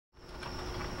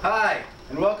Hi,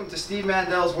 and welcome to Steve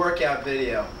Mandel's workout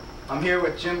video. I'm here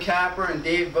with Jim Capper and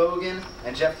Dave Vogan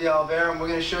and Jeff DeOliveira, and we're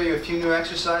going to show you a few new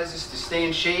exercises to stay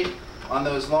in shape on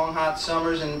those long hot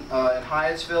summers in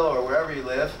Hyattsville or wherever you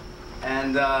live.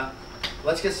 And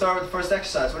let's get started with the first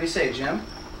exercise. What do you say, Jim?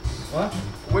 What?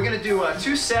 We're going to do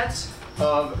 2 sets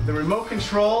of the remote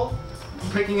control,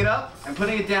 picking it up and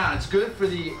putting it down. It's good for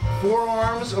the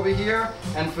forearms over here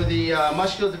and for the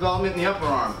muscular development in the upper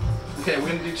arm. Okay, we're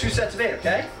going to do 2 sets of 8,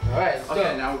 okay? All right, let's Okay,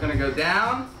 go. now we're going to go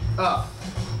down, up.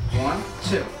 1,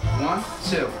 2, 1,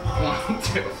 2, 1,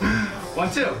 2,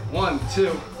 1, 2, 1, 2,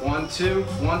 1, 2,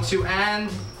 1, 2, and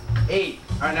 8.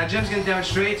 All right, now Jim's going to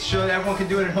demonstrate to show that everyone can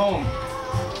do it at home.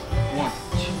 1, 2,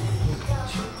 1,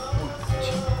 2,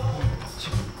 1, 2,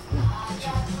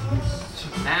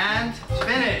 1, 2, and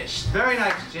finished. Very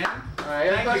nice, Jim. All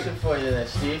right, I have a question for you there,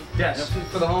 Steve. Yes.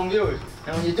 For the home viewers.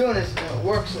 And when you're doing this, it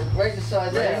works right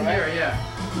inside there, Right right? here,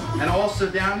 yeah. And also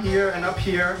down here and up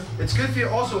here. It's good for you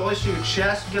also your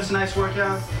chest, gets a nice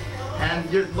workout. And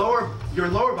your lower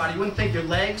body, you wouldn't think your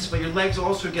legs, but your legs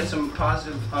also get some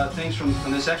positive things from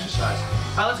this exercise.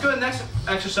 All right, let's go to the next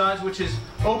exercise, which is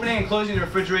opening and closing the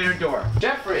refrigerator door.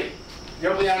 Jeffrey,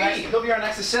 you'll be our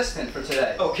next assistant for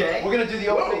today. Okay. We're going to do the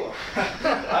opening.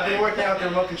 I've been working out the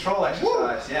remote control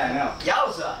exercise. Woo. Yeah, I know.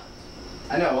 Yowza!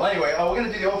 I know. Well, anyway, we're going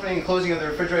to do the opening and closing of the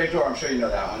refrigerator door. I'm sure you know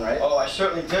that one, right? Oh, I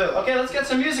certainly do. Okay, let's get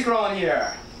some music rolling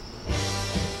here.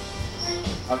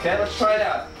 Okay, let's try it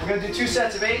out. We're going to do 2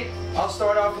 sets of 8. I'll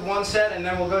start off with 1 set, and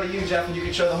then we'll go to you, Jeff, and you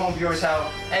can show the home viewers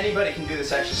how anybody can do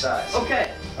this exercise.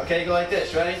 Okay. Okay, you go like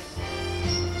this. Ready?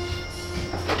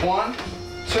 1,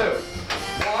 2.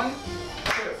 1,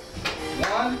 2.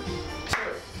 1,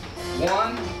 2.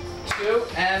 1, 2.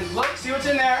 And look, see what's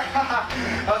in there?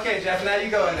 Okay, Jeff, now you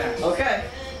go in there. Okay.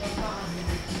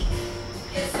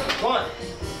 1,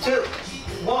 2,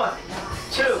 1,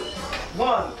 2,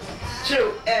 1,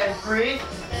 2, and breathe.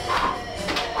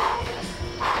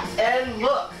 And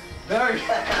look. Very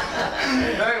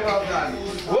well done.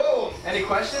 Whoa! Any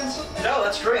questions? No,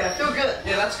 that's great. I feel good.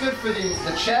 Yeah, that's good for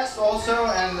the chest also,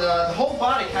 and the whole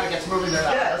body kind of gets moving there,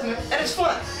 Yeah, doesn't it? and it's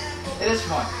fun. It is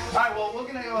fun. All right, well, we're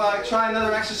going to try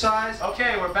another exercise.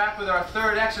 Okay, we're back with our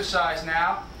 3rd exercise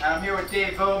now. And I'm here with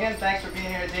Dave Vogan. Thanks for being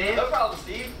here, Dave. No problem,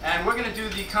 Steve. And we're going to do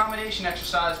the combination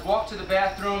exercise, walk to the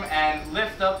bathroom and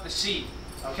lift up the seat.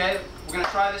 Okay? We're going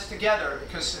to try this together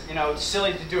because, you know, it's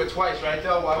silly to do it twice, right,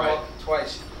 though? Why walk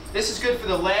twice? This is good for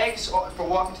the legs, for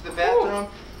walking to the bathroom.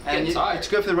 And it's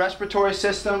good for the respiratory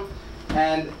system.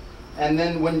 And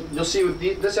then when you'll see with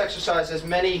this exercise has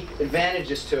many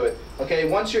advantages to it. Okay,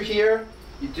 once you're here,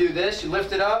 you do this, you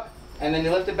lift it up, and then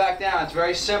you lift it back down. It's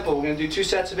very simple. We're going to do 2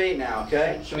 sets of 8 now,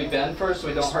 okay? Should we bend first so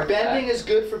we don't hurt the Bending back? is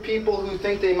good for people who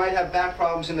think they might have back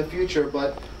problems in the future,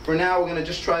 but for now we're going to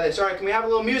just try this. All right, can we have a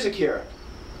little music here?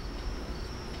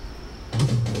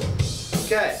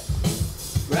 Okay.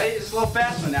 Ready? This is a little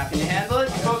fast one now. Can you handle it?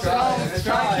 Folks at home, let's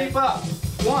try and keep up.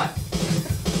 1,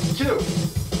 2,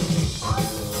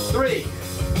 3,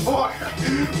 4,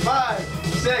 5,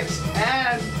 6,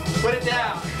 and put it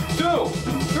down. 2,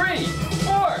 3,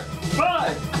 4,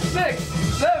 5, 6,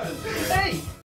 7, 8.